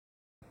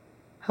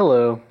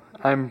Hello,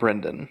 I'm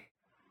Brendan.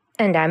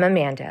 And I'm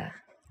Amanda.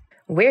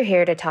 We're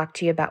here to talk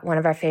to you about one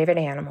of our favorite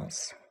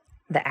animals,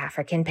 the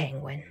African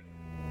penguin.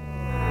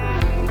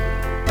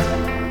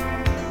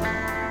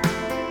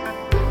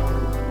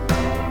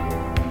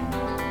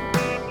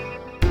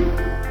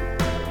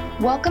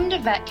 Welcome to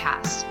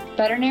VetCast,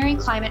 Veterinary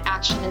Climate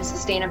Action and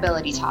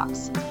Sustainability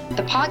Talks,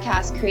 the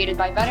podcast created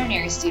by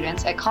veterinary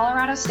students at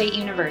Colorado State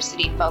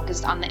University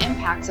focused on the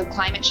impacts of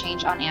climate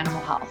change on animal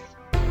health.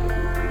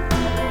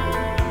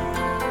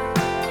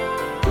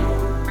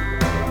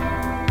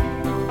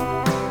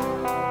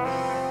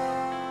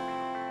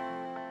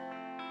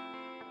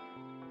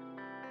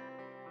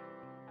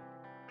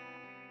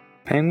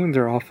 Penguins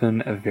are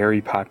often a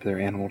very popular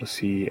animal to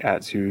see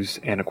at zoos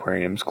and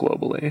aquariums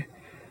globally.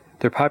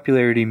 Their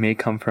popularity may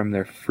come from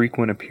their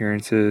frequent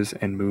appearances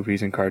in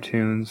movies and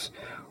cartoons,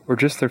 or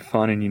just their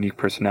fun and unique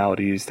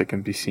personalities that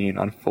can be seen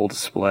on full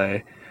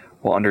display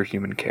while under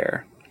human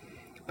care.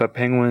 But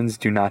penguins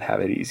do not have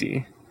it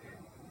easy.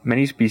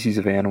 Many species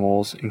of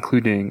animals,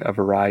 including a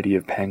variety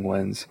of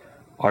penguins,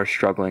 are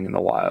struggling in the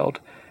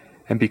wild,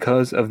 and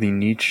because of the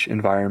niche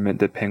environment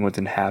that penguins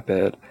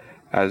inhabit,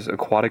 as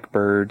aquatic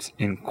birds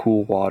in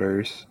cool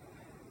waters,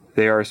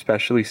 they are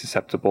especially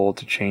susceptible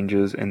to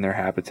changes in their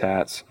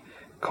habitats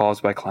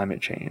caused by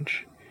climate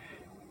change.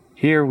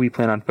 Here we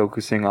plan on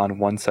focusing on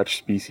one such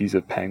species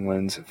of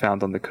penguins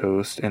found on the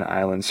coast and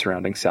islands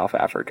surrounding South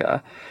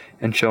Africa,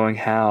 and showing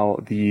how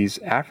these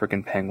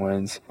African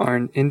penguins are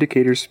an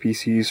indicator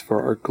species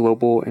for our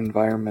global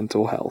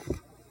environmental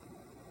health.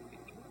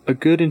 A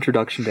good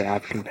introduction to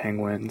African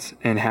penguins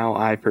and how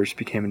I first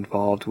became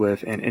involved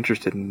with and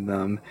interested in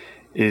them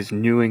is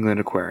New England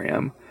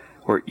Aquarium,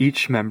 where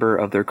each member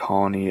of their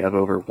colony of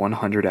over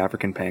 100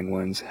 African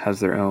penguins has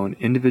their own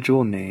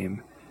individual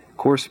name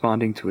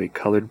corresponding to a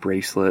colored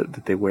bracelet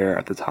that they wear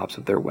at the tops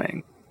of their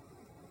wing.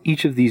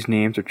 Each of these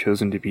names are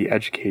chosen to be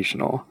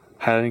educational,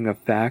 highlighting a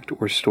fact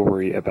or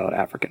story about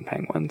African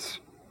penguins.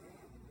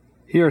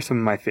 Here are some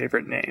of my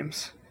favorite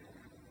names.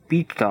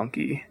 Beach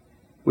Donkey,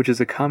 which is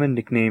a common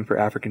nickname for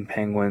African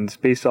penguins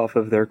based off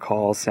of their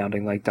calls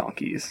sounding like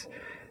donkeys.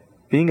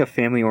 Being a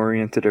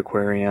family-oriented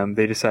aquarium,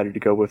 they decided to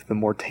go with the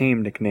more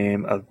tame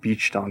nickname of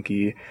Beach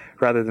Donkey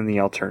rather than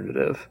the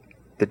alternative,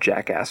 the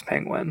Jackass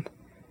Penguin.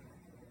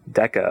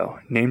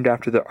 Deco, named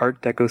after the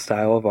Art Deco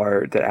style of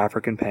art that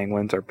African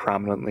penguins are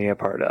prominently a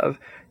part of,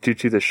 due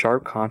to the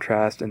sharp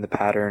contrast in the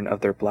pattern of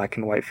their black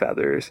and white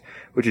feathers,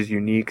 which is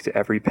unique to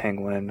every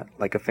penguin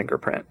like a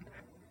fingerprint.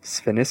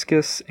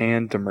 Spheniscus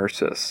and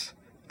Demersus,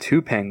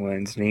 two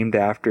penguins named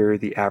after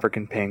the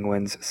African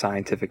penguin's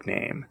scientific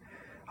name.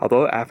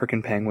 Although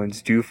African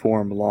penguins do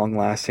form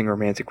long-lasting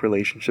romantic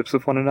relationships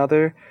with one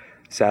another,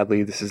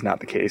 sadly this is not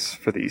the case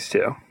for these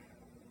two.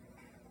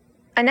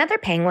 Another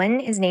penguin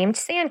is named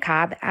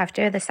Sandcob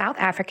after the South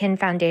African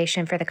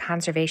Foundation for the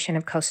Conservation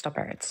of Coastal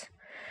Birds.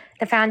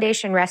 The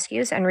foundation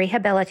rescues and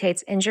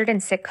rehabilitates injured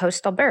and sick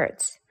coastal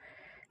birds.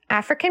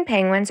 African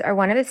penguins are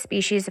one of the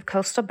species of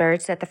coastal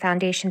birds that the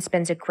foundation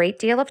spends a great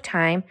deal of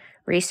time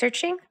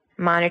researching,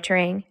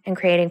 monitoring, and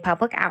creating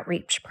public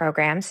outreach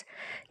programs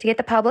to get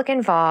the public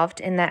involved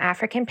in the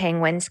African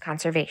penguins'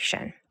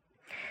 conservation.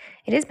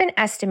 It has been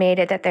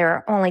estimated that there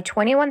are only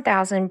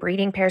 21,000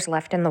 breeding pairs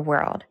left in the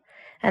world,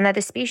 and that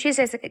the species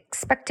is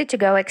expected to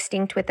go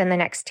extinct within the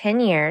next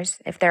 10 years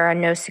if there are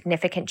no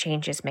significant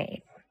changes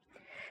made.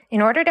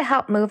 In order to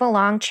help move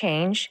along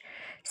change,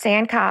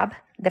 Sandcob,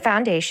 the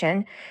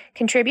foundation,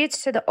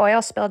 contributes to the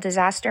oil spill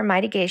disaster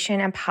mitigation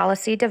and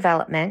policy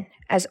development,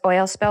 as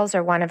oil spills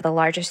are one of the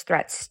largest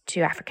threats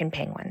to African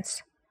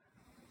penguins.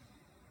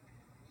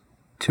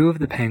 Two of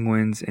the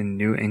penguins in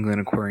New England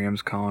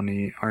Aquarium's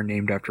colony are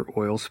named after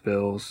oil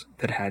spills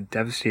that had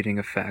devastating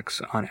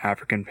effects on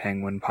African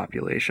penguin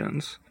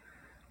populations.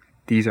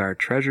 These are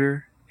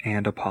Treasure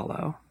and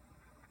Apollo.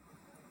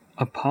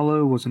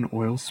 Apollo was an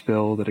oil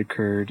spill that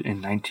occurred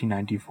in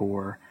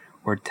 1994,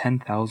 where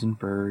 10,000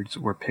 birds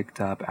were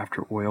picked up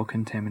after oil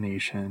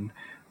contamination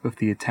with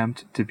the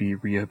attempt to be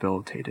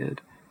rehabilitated,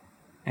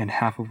 and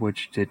half of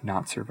which did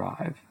not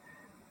survive.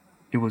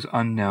 It was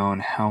unknown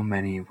how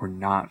many were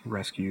not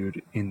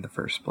rescued in the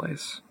first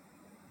place.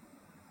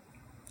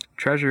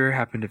 Treasure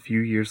happened a few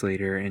years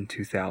later in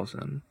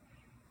 2000.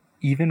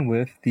 Even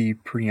with the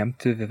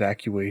preemptive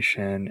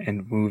evacuation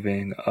and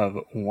moving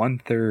of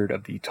 1/3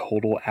 of the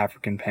total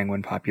African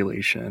penguin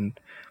population,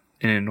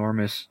 an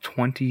enormous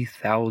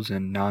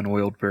 20,000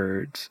 non-oiled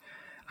birds,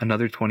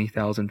 another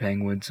 20,000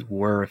 penguins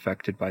were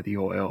affected by the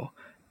oil,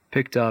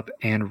 picked up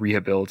and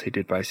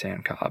rehabilitated by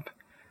Sandcob.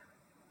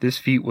 This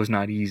feat was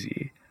not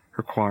easy,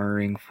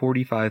 requiring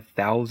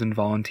 45,000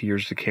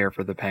 volunteers to care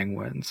for the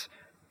penguins,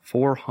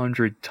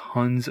 400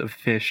 tons of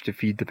fish to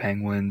feed the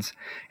penguins,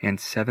 and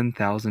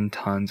 7,000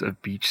 tons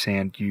of beach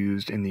sand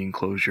used in the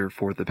enclosure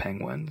for the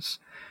penguins.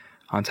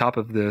 On top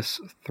of this,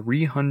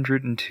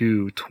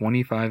 302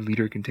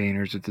 25-liter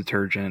containers of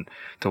detergent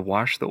to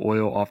wash the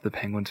oil off the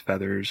penguins'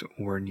 feathers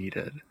were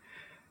needed.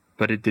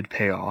 But it did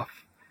pay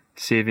off,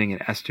 saving an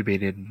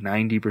estimated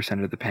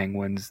 90% of the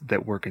penguins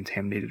that were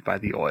contaminated by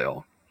the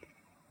oil.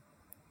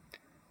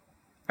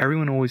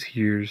 Everyone always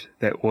hears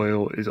that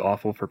oil is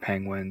awful for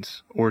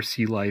penguins or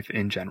sea life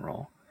in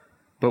general,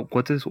 but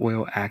what does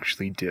oil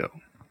actually do?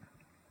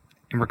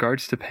 In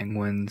regards to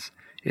penguins,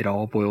 it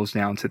all boils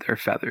down to their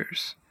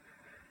feathers.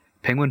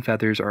 Penguin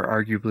feathers are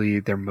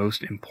arguably their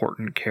most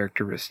important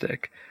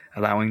characteristic,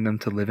 allowing them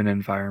to live in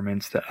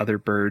environments that other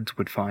birds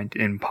would find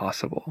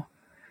impossible.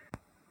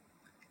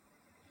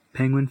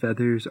 Penguin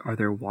feathers are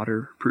their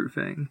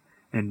waterproofing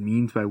and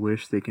means by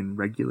which they can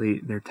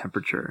regulate their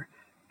temperature,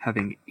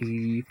 having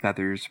 80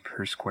 feathers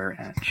per square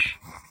inch.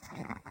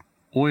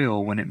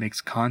 Oil, when it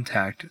makes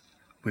contact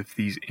with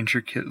these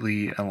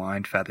intricately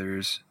aligned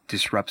feathers,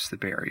 disrupts the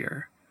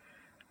barrier.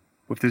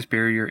 With this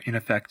barrier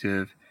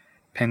ineffective,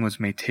 penguins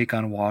may take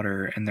on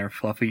water and they're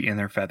fluffy in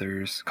their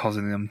feathers,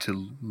 causing them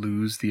to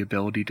lose the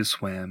ability to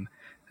swim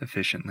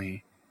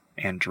efficiently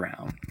and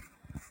drown.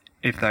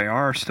 If they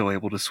are still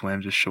able to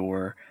swim to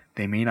shore,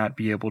 they may not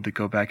be able to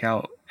go back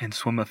out and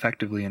swim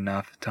effectively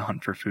enough to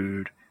hunt for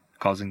food,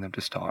 causing them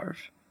to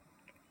starve.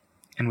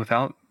 And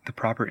without the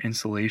proper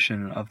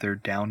insulation of their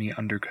downy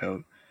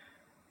undercoat,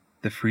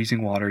 the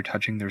freezing water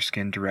touching their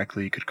skin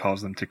directly could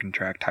cause them to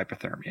contract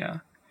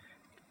hypothermia.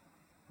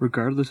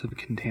 Regardless of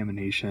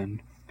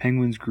contamination,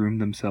 penguins groom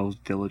themselves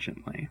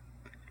diligently.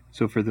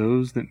 So for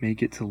those that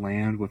make it to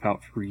land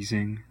without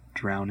freezing,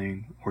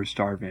 drowning, or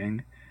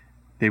starving,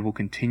 they will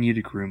continue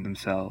to groom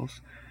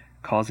themselves,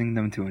 causing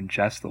them to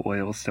ingest the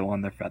oil still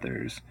on their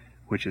feathers,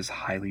 which is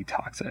highly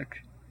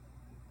toxic.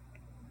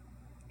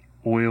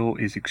 Oil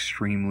is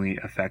extremely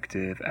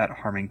effective at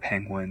harming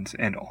penguins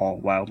and all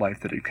wildlife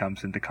that it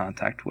comes into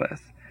contact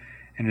with,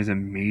 and is a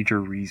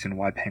major reason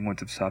why penguins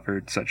have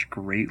suffered such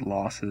great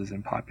losses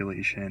in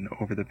population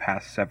over the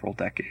past several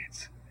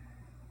decades.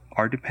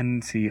 Our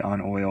dependency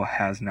on oil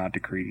has not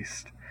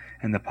decreased,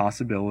 and the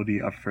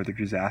possibility of further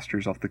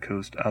disasters off the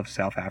coast of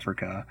South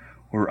Africa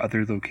or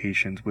other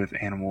locations with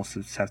animals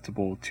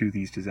susceptible to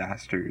these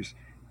disasters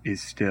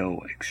is still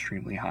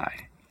extremely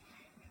high.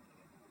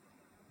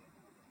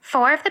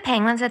 4 of the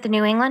penguins at the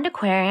New England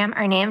Aquarium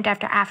are named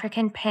after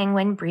African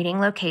penguin breeding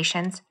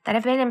locations that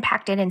have been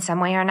impacted in some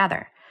way or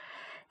another.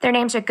 Their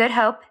names are Good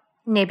Hope,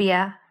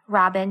 Nibia,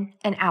 Robin,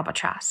 and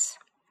Albatross.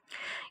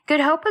 Good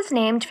Hope was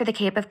named for the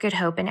Cape of Good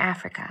Hope in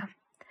Africa.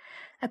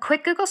 A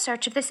quick Google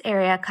search of this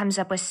area comes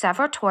up with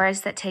several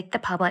tours that take the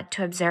public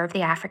to observe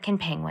the African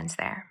penguins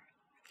there.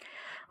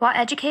 While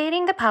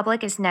educating the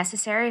public is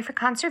necessary for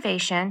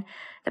conservation,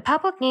 the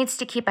public needs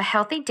to keep a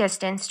healthy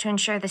distance to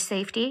ensure the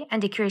safety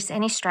and decrease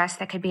any stress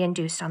that could be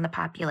induced on the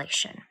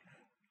population.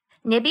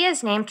 Nibia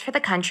is named for the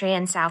country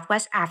in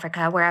southwest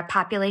Africa where a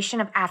population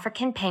of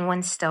African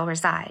penguins still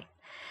reside.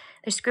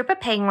 This group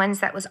of penguins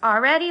that was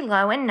already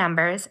low in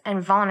numbers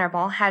and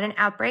vulnerable had an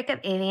outbreak of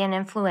avian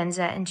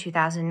influenza in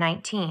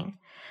 2019.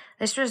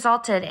 This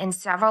resulted in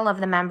several of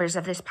the members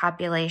of this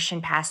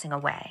population passing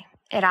away.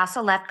 It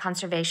also left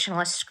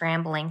conservationists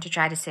scrambling to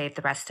try to save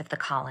the rest of the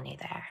colony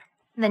there.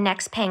 The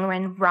next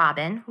penguin,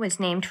 Robin, was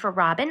named for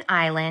Robben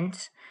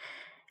Island,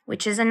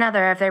 which is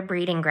another of their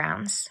breeding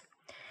grounds.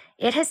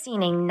 It has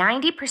seen a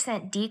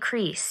 90%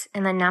 decrease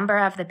in the number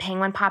of the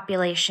penguin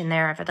population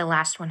there over the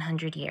last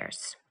 100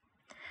 years.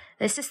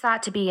 This is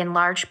thought to be in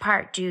large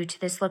part due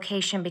to this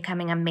location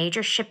becoming a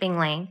major shipping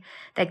lane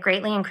that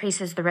greatly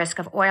increases the risk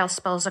of oil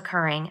spills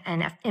occurring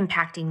and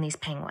impacting these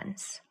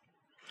penguins.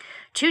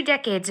 2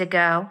 decades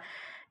ago,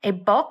 a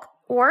bulk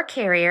ore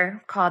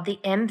carrier called the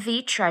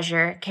MV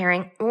Treasure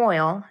carrying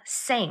oil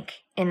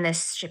sank in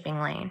this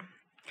shipping lane.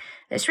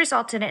 This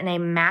resulted in a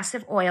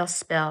massive oil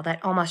spill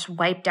that almost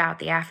wiped out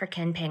the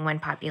African penguin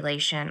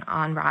population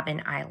on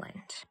Robben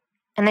Island.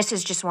 And this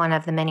is just one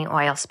of the many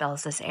oil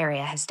spills this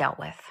area has dealt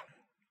with.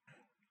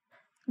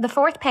 The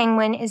 4th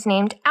penguin is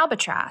named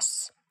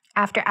Albatross,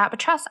 after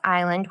Albatross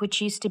Island,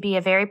 which used to be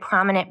a very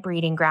prominent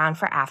breeding ground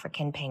for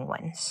African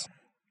penguins.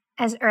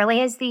 As early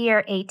as the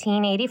year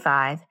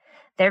 1885,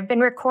 there have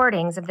been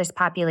recordings of this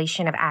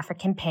population of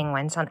African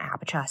penguins on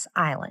Albatross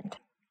Island.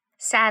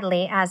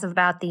 Sadly, as of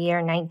about the year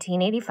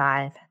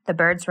 1985, the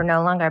birds were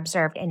no longer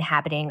observed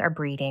inhabiting or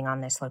breeding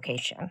on this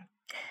location.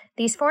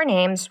 These 4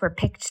 names were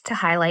picked to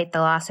highlight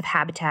the loss of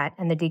habitat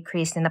and the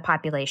decrease in the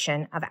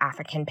population of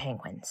African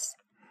penguins.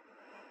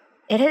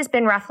 It has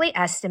been roughly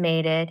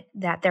estimated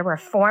that there were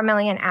 4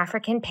 million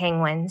African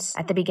penguins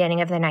at the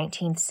beginning of the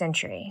 19th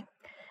century.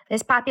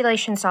 This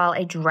population saw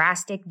a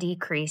drastic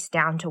decrease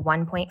down to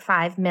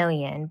 1.5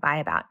 million by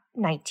about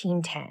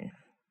 1910.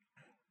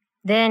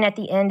 Then at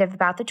the end of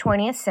about the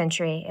 20th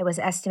century, it was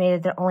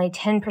estimated that only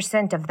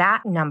 10% of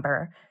that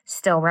number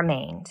still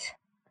remained.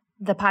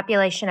 The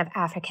population of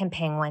African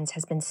penguins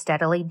has been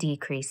steadily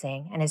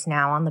decreasing and is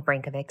now on the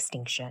brink of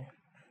extinction.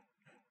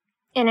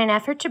 In an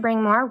effort to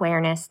bring more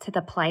awareness to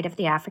the plight of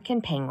the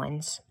African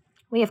penguins,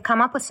 we have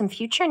come up with some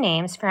future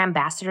names for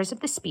ambassadors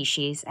of the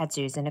species at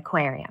zoos and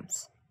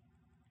aquariums.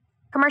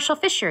 Commercial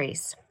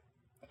fisheries.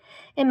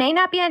 It may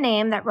not be a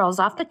name that rolls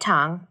off the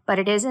tongue, but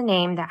it is a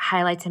name that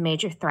highlights a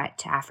major threat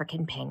to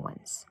African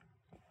penguins.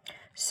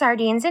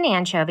 Sardines and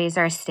anchovies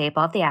are a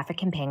staple of the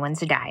African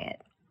penguin's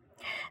diet.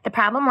 The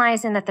problem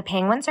lies in that the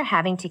penguins are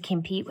having to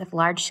compete with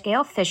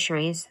large-scale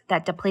fisheries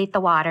that deplete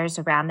the waters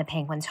around the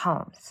penguins'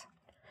 homes.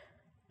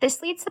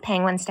 This leads the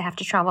penguins to have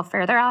to travel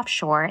further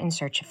offshore in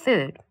search of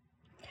food.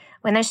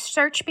 When their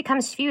search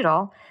becomes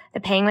futile, the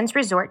penguins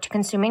resort to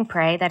consuming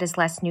prey that is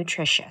less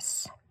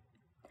nutritious.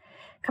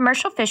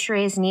 Commercial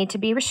fisheries need to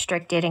be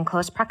restricted in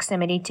close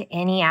proximity to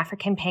any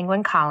African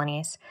penguin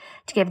colonies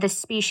to give this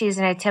species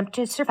an attempt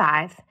to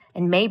survive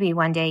and maybe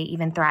one day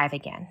even thrive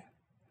again.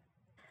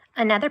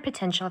 Another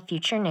potential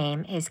future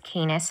name is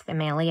Canis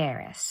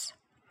familiaris.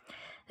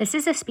 This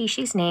is a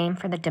species name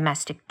for the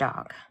domestic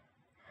dog.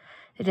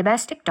 The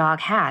domestic dog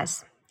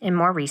has, in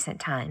more recent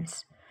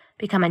times,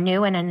 become a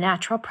new and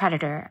unnatural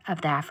predator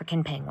of the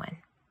African penguin.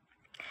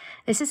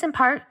 This is in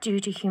part due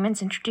to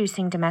humans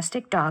introducing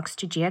domestic dogs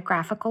to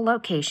geographical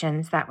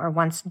locations that were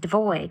once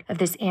devoid of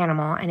this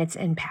animal and its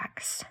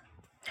impacts.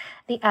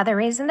 The other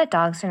reason that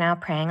dogs are now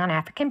preying on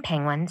African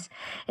penguins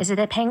is that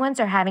the penguins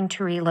are having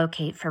to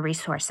relocate for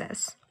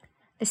resources.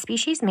 The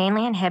species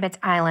mainly inhabits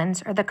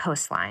islands or the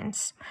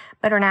coastlines,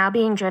 but are now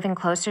being driven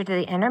closer to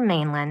the inner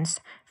mainlands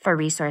for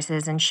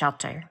resources and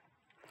shelter.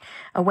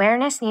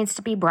 Awareness needs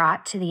to be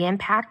brought to the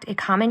impact a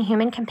common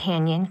human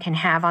companion can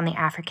have on the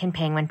African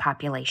penguin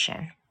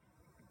population.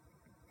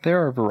 There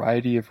are a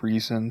variety of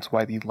reasons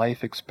why the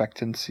life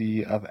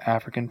expectancy of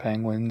African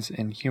penguins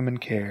in human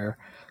care,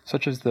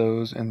 such as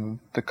those in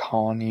the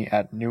colony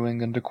at New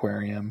England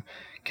Aquarium,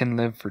 can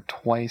live for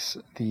twice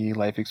the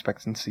life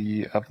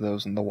expectancy of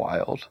those in the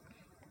wild.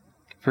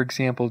 For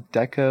example,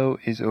 Deco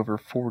is over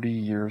 40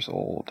 years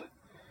old.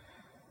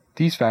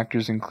 These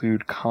factors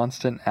include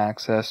constant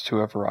access to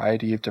a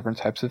variety of different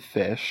types of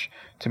fish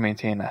to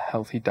maintain a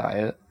healthy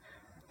diet,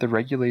 the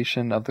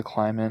regulation of the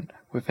climate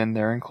within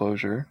their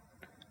enclosure,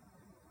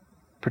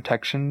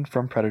 protection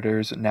from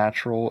predators,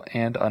 natural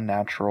and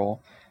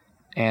unnatural,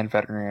 and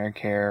veterinary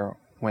care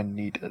when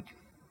needed.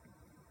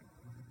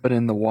 But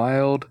in the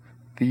wild,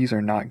 these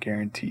are not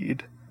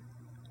guaranteed,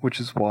 which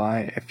is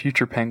why a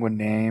future penguin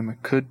name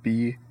could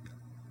be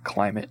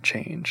climate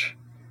change.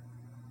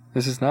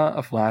 This is not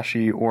a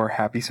flashy or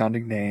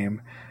happy-sounding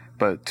name,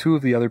 but two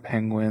of the other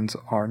penguins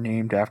are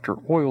named after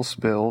oil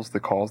spills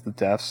that caused the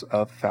deaths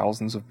of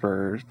thousands of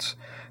birds,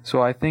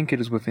 so I think it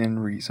is within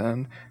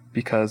reason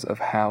because of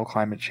how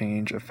climate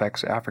change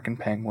affects African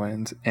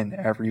penguins in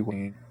every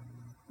way.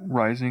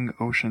 Rising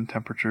ocean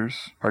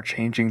temperatures are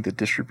changing the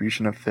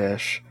distribution of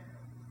fish,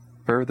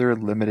 further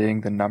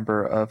limiting the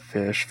number of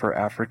fish for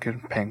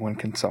African penguin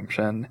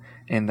consumption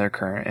in their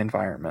current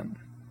environment.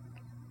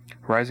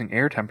 Rising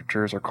air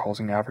temperatures are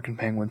causing African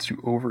penguins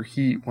to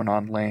overheat when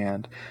on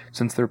land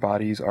since their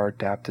bodies are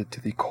adapted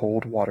to the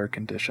cold water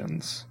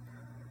conditions.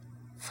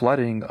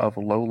 Flooding of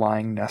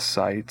low-lying nest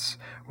sites,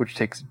 which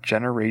takes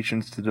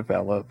generations to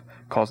develop,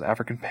 cause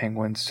African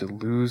penguins to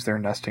lose their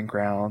nesting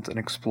grounds and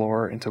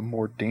explore into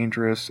more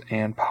dangerous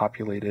and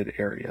populated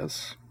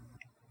areas.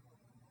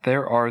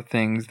 There are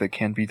things that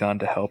can be done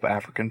to help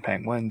African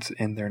penguins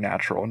in their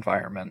natural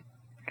environment.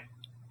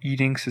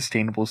 Eating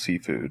sustainable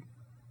seafood,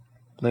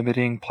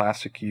 limiting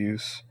plastic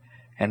use,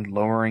 and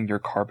lowering your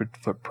carbon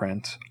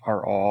footprint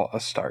are all a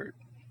start.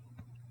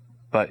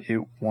 But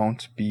it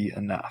won't be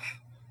enough.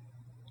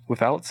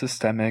 Without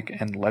systemic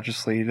and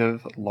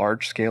legislative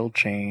large-scale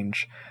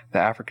change, the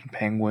African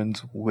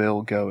penguins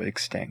will go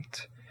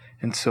extinct,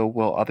 and so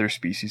will other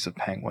species of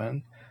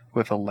penguin,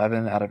 with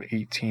 11 out of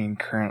 18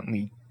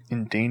 currently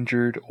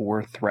endangered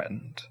or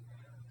threatened.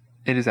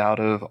 It is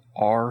out of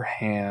our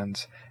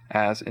hands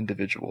as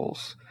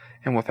individuals,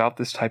 and without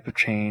this type of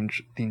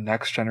change, the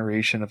next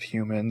generation of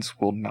humans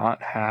will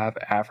not have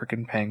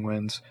African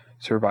penguins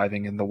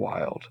surviving in the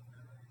wild.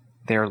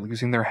 They are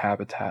losing their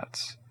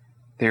habitats,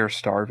 they are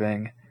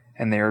starving,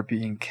 and they are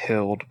being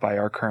killed by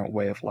our current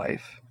way of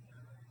life.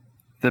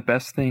 The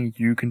best thing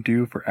you can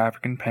do for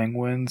African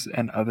penguins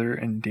and other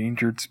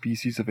endangered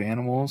species of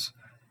animals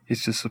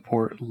is to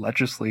support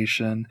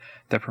legislation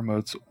that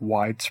promotes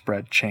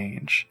widespread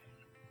change.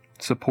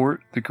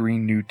 Support the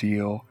Green New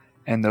Deal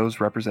and those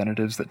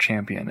representatives that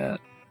champion it.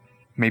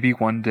 Maybe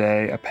one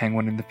day a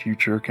penguin in the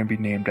future can be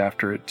named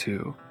after it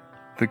too,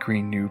 the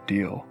Green New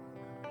Deal.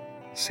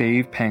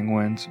 Save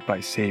penguins by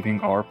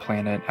saving our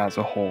planet as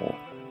a whole,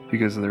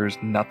 because there is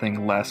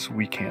nothing less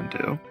we can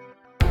do.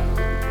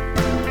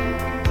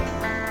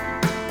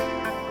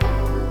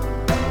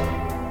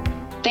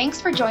 Thanks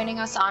for joining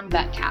us on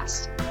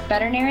VetCast,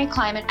 Veterinary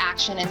Climate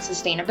Action and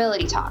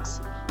Sustainability Talks,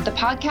 the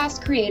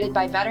podcast created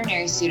by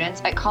veterinary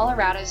students at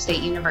Colorado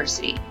State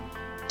University.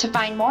 To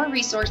find more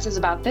resources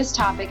about this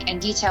topic and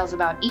details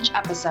about each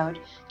episode,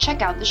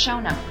 check out the show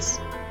notes.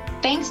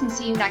 Thanks and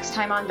see you next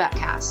time on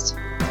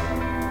VetCast.